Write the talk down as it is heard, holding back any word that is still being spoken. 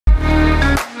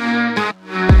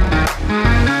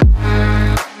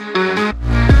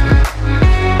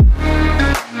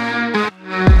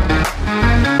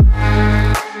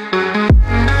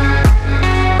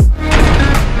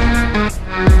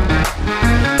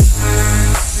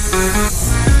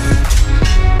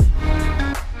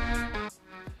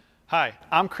Hi,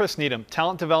 I'm Chris Needham,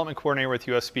 Talent Development Coordinator with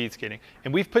US Speedskating,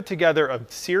 and we've put together a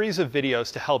series of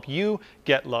videos to help you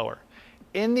get lower.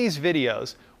 In these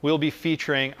videos, we'll be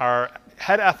featuring our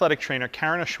head athletic trainer,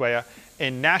 Karen Oshwaya,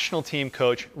 and national team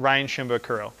coach, Ryan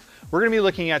Shimbakuro. We're gonna be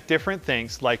looking at different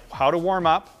things like how to warm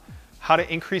up, how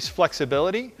to increase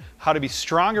flexibility, how to be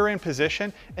stronger in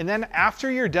position, and then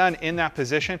after you're done in that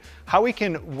position, how we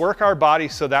can work our body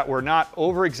so that we're not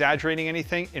over-exaggerating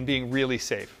anything and being really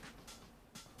safe.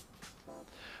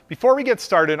 Before we get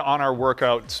started on our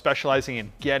workout specializing in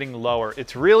getting lower,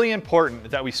 it's really important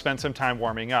that we spend some time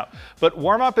warming up. But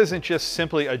warm up isn't just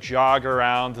simply a jog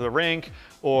around the rink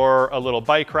or a little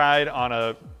bike ride on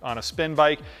a spin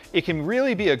bike. It can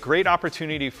really be a great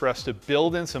opportunity for us to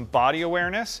build in some body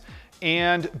awareness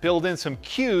and build in some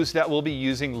cues that we'll be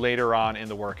using later on in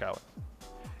the workout.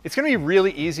 It's gonna be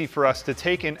really easy for us to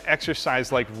take an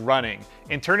exercise like running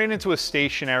and turn it into a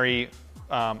stationary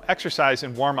exercise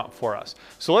and warm up for us.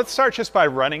 So let's start just by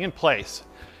running in place.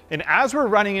 And as we're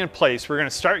running in place, we're gonna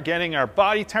start getting our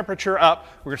body temperature up.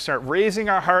 We're gonna start raising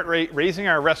our heart rate, raising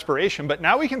our respiration, but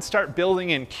now we can start building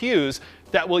in cues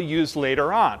that we'll use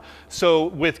later on. So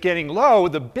with getting low,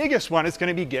 the biggest one is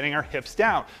gonna be getting our hips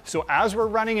down. So as we're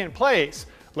running in place,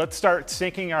 let's start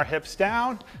sinking our hips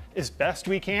down as best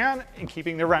we can and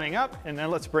keeping the running up, and then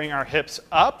let's bring our hips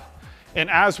up. And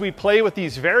as we play with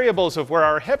these variables of where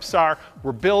our hips are,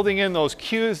 we're building in those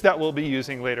cues that we'll be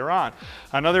using later on.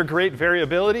 Another great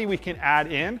variability we can add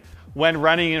in when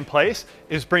running in place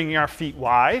is bringing our feet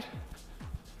wide,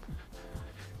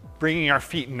 bringing our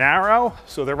feet narrow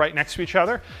so they're right next to each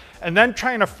other, and then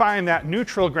trying to find that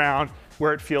neutral ground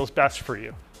where it feels best for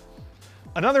you.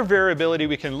 Another variability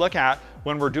we can look at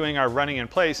when we're doing our running in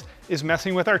place is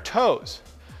messing with our toes.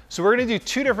 So we're gonna do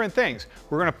two different things.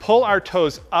 We're gonna pull our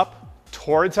toes up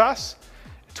towards us,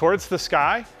 towards the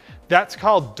sky. That's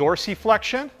called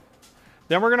dorsiflexion.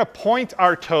 Then we're gonna point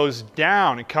our toes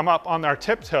down and come up on our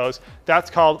tiptoes.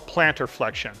 That's called plantar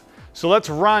flexion. So let's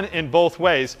run in both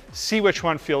ways, see which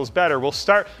one feels better. We'll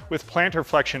start with plantar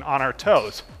flexion on our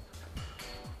toes.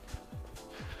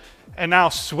 And now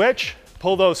switch,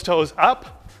 pull those toes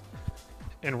up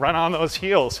and run on those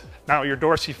heels. Now you're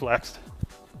dorsiflexed.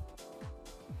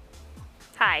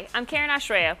 Hi, I'm Karen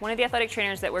Oshwaya, one of the athletic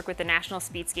trainers that work with the national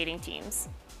speed skating teams.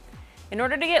 In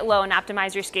order to get low and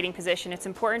optimize your skating position, it's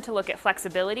important to look at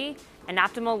flexibility and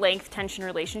optimal length-tension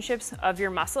relationships of your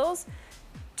muscles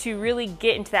to really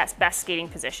get into that best skating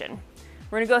position.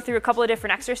 We're going to go through a couple of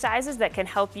different exercises that can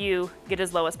help you get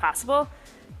as low as possible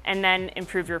and then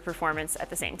improve your performance at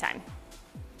the same time.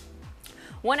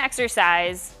 One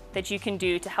exercise that you can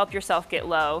do to help yourself get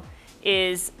low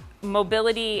is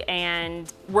mobility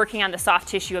and working on the soft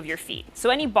tissue of your feet.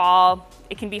 So any ball,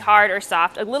 it can be hard or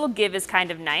soft. A little give is kind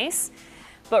of nice,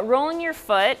 but rolling your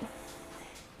foot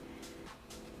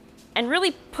and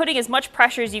really putting as much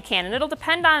pressure as you can, and it'll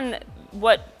depend on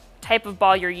what type of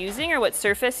ball you're using or what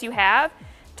surface you have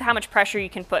to how much pressure you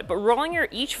can put. But rolling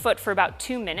each foot for about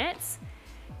 2 minutes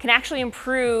can actually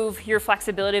improve your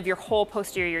flexibility of your whole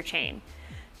posterior chain.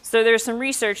 So there's some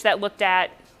research that looked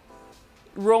at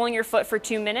rolling your foot for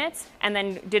 2 minutes and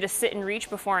then did a sit and reach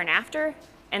before and after,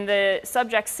 and the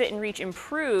subject's sit and reach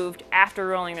improved after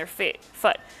rolling their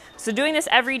foot. So doing this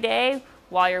every day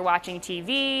while you're watching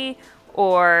TV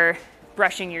or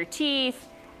brushing your teeth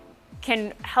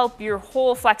can help your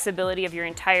whole flexibility of your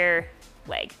entire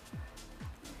leg.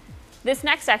 This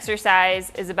next exercise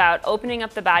is about opening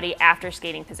up the body after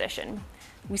skating position.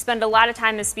 We spend a lot of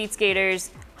time as speed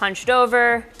skaters hunched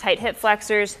over, tight hip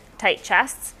flexors, tight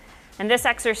chests. And this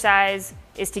exercise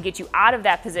is to get you out of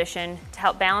that position to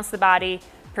help balance the body,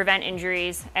 prevent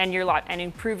injuries, and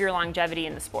improve your longevity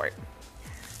in the sport.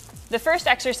 The first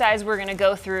exercise we're gonna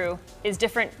go through is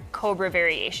different cobra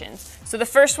variations. So the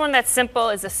first one that's simple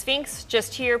is a sphinx,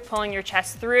 just here pulling your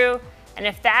chest through. And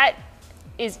if that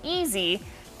is easy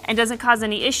and doesn't cause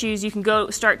any issues, you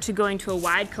can start to going to a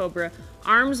wide cobra,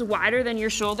 arms wider than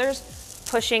your shoulders,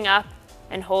 pushing up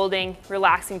and holding,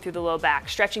 relaxing through the low back,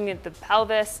 stretching the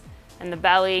pelvis, and the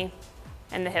belly,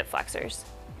 and the hip flexors.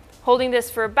 Holding this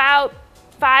for about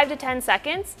 5 to 10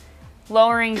 seconds,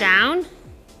 lowering down,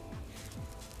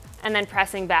 and then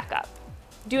pressing back up.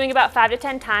 Doing about 5 to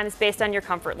 10 times based on your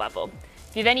comfort level.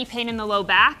 If you have any pain in the low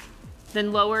back,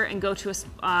 then lower and go to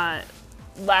a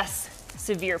less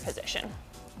severe position.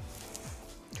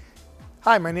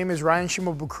 Hi, my name is Ryan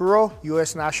Shimbakuro,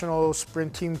 U.S. National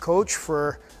Sprint Team Coach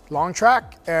for long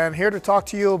track, and here to talk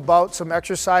to you about some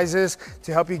exercises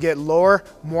to help you get lower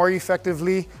more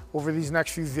effectively over these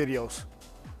next few videos.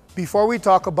 Before we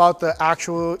talk about the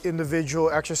actual individual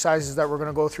exercises that we're going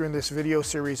to go through in this video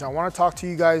series, I want to talk to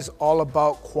you guys all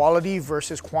about quality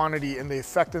versus quantity and the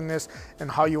effectiveness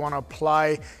and how you want to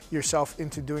apply yourself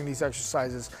into doing these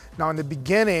exercises. Now, in the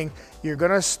beginning, you're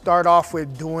going to start off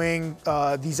with doing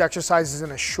these exercises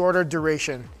in a shorter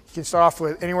duration. You can start off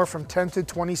with anywhere from 10 to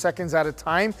 20 seconds at a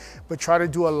time, but try to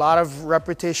do a lot of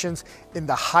repetitions in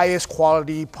the highest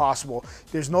quality possible.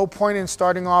 There's no point in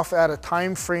starting off at a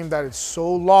time frame that is so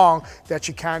long that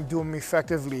you can't do them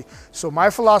effectively. So my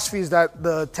philosophy is that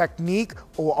the technique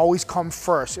will always come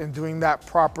first in doing that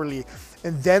properly.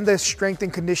 And then the strength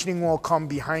and conditioning will come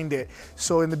behind it.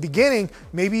 So in the beginning,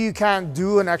 maybe you can't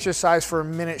do an exercise for a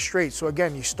minute straight. So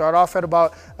again, you start off at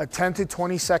about a 10 to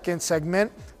 20 second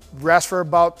segment, rest for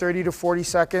about 30 to 40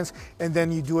 seconds, and then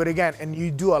you do it again. And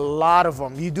you do a lot of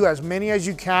them. You do as many as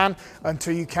you can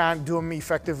until you can't do them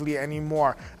effectively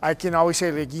anymore. I can always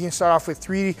say, like, you can start off with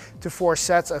 3 to 4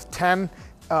 sets of 10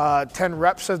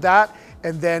 reps of that,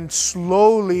 and then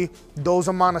slowly those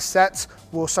amount of sets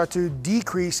will start to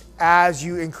decrease as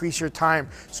you increase your time.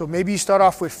 So maybe you start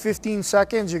off with 15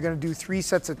 seconds, you're gonna do 3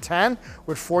 sets of 10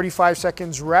 with 45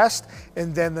 seconds rest,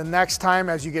 and then the next time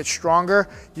as you get stronger,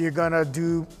 you're gonna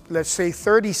do, let's say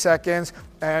 30 seconds,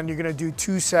 and you're gonna do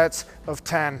 2 sets of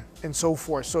 10 and so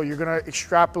forth. So you're gonna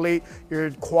extrapolate your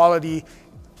quality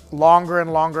longer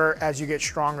and longer as you get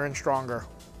stronger and stronger.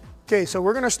 Okay, so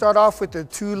we're gonna start off with the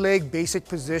 2-leg basic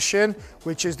position,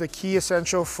 which is the key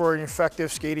essential for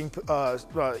effective skating.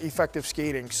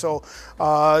 So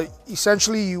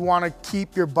essentially you wanna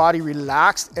keep your body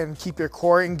relaxed and keep your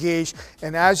core engaged.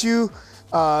 And as you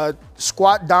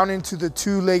squat down into the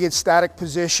 2-legged static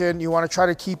position, you wanna try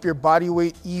to keep your body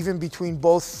weight even between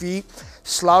both feet.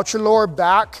 Slouch your lower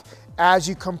back. As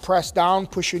you compress down,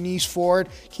 push your knees forward,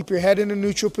 keep your head in a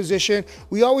neutral position.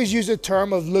 We always use the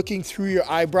term of looking through your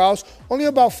eyebrows, only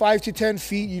about 5 to 10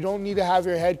 feet. You don't need to have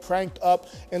your head cranked up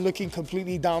and looking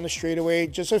completely down the straightaway,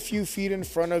 just a few feet in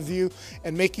front of you,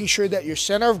 and making sure that your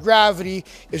center of gravity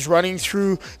is running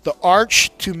through the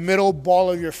arch to middle ball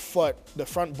of your foot, the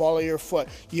front ball of your foot.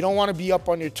 You don't want to be up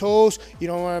on your toes. You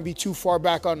don't want to be too far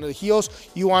back on the heels.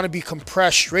 You want to be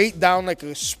compressed straight down like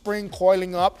a spring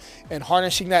coiling up and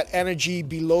harnessing that energy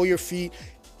below your feet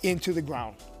into the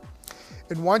ground.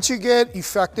 And once you get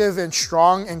effective and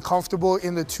strong and comfortable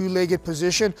in the 2-legged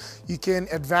position, you can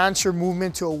advance your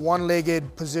movement to a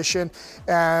 1-legged position.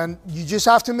 And you just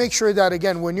have to make sure that,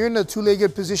 again, when you're in the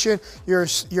 2-legged position,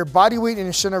 your body weight and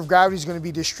your center of gravity is going to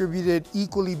be distributed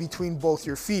equally between both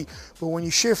your feet. But when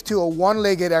you shift to a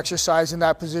 1-legged exercise in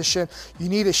that position, you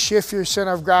need to shift your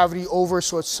center of gravity over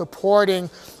so it's supporting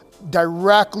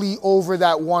directly over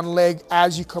that one leg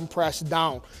as you compress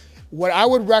down. What I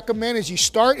would recommend is you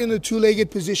start in the 2-legged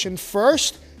position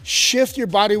first, shift your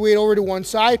body weight over to one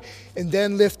side, and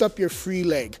then lift up your free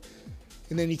leg.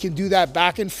 And then you can do that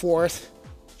back and forth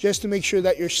just to make sure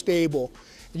that you're stable.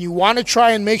 And you want to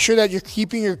try and make sure that you're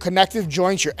keeping your connective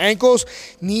joints, your ankles,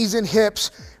 knees, and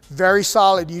hips very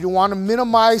solid. You don't want to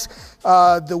minimize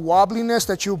the wobbliness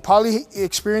that you'll probably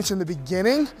experience in the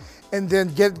beginning, and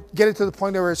then get it to the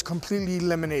point where it's completely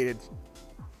eliminated.